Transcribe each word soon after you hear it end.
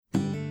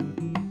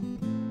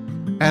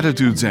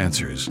Attitudes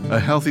Answers, a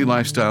healthy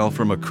lifestyle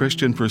from a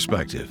Christian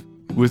perspective,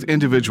 with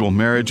individual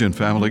marriage and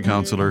family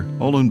counselor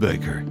Olin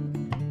Baker.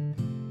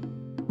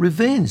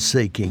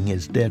 Revenge-seeking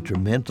is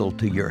detrimental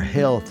to your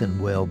health and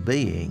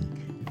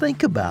well-being.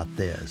 Think about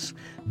this.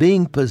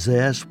 Being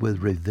possessed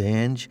with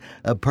revenge,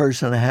 a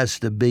person has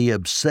to be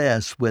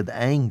obsessed with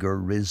anger,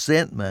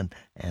 resentment,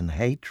 and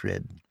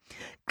hatred.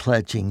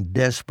 Clutching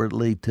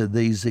desperately to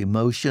these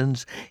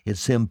emotions,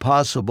 it's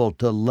impossible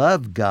to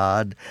love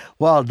God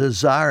while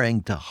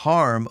desiring to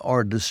harm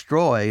or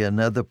destroy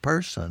another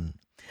person.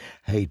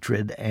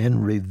 Hatred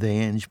and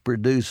revenge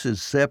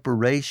produces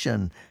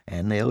separation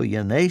and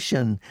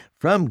alienation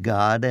from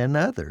God and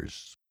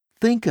others.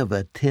 Think of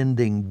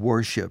attending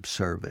worship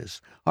service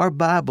or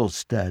Bible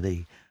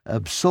study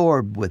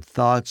absorbed with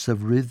thoughts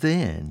of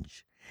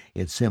revenge.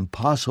 It's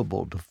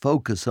impossible to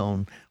focus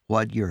on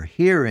what you're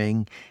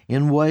hearing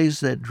in ways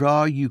that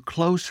draw you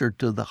closer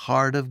to the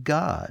heart of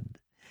God.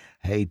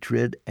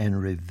 Hatred and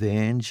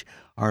revenge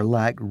are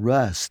like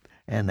rust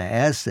and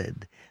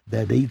acid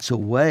that eats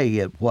away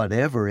at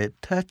whatever it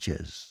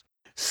touches.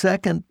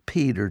 2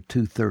 Peter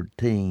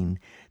 2:13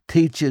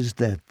 teaches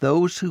that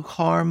those who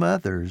harm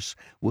others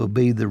will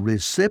be the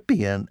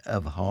recipient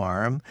of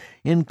harm,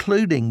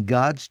 including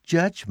God's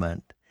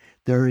judgment.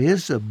 There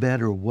is a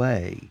better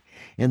way,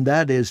 and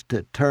that is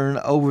to turn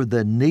over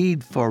the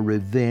need for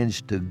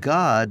revenge to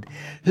God,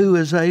 who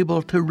is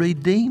able to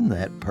redeem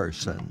that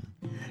person.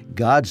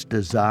 God's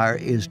desire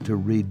is to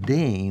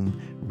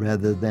redeem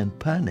rather than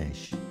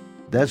punish.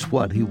 That's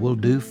what He will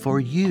do for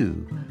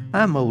you.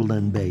 I'm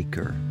Olin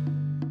Baker.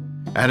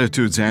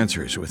 Attitudes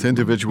Answers with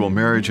individual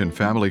marriage and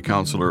family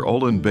counselor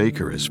Olin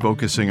Baker is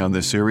focusing on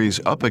the series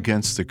Up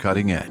Against the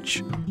Cutting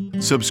Edge.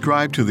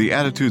 Subscribe to the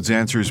Attitudes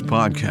Answers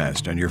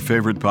podcast on your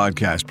favorite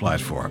podcast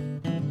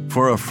platform.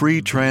 For a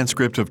free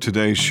transcript of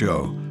today's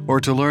show or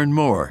to learn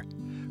more,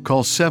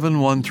 call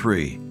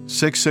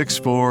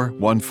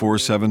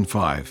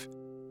 713-664-1475.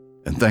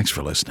 And thanks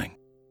for listening.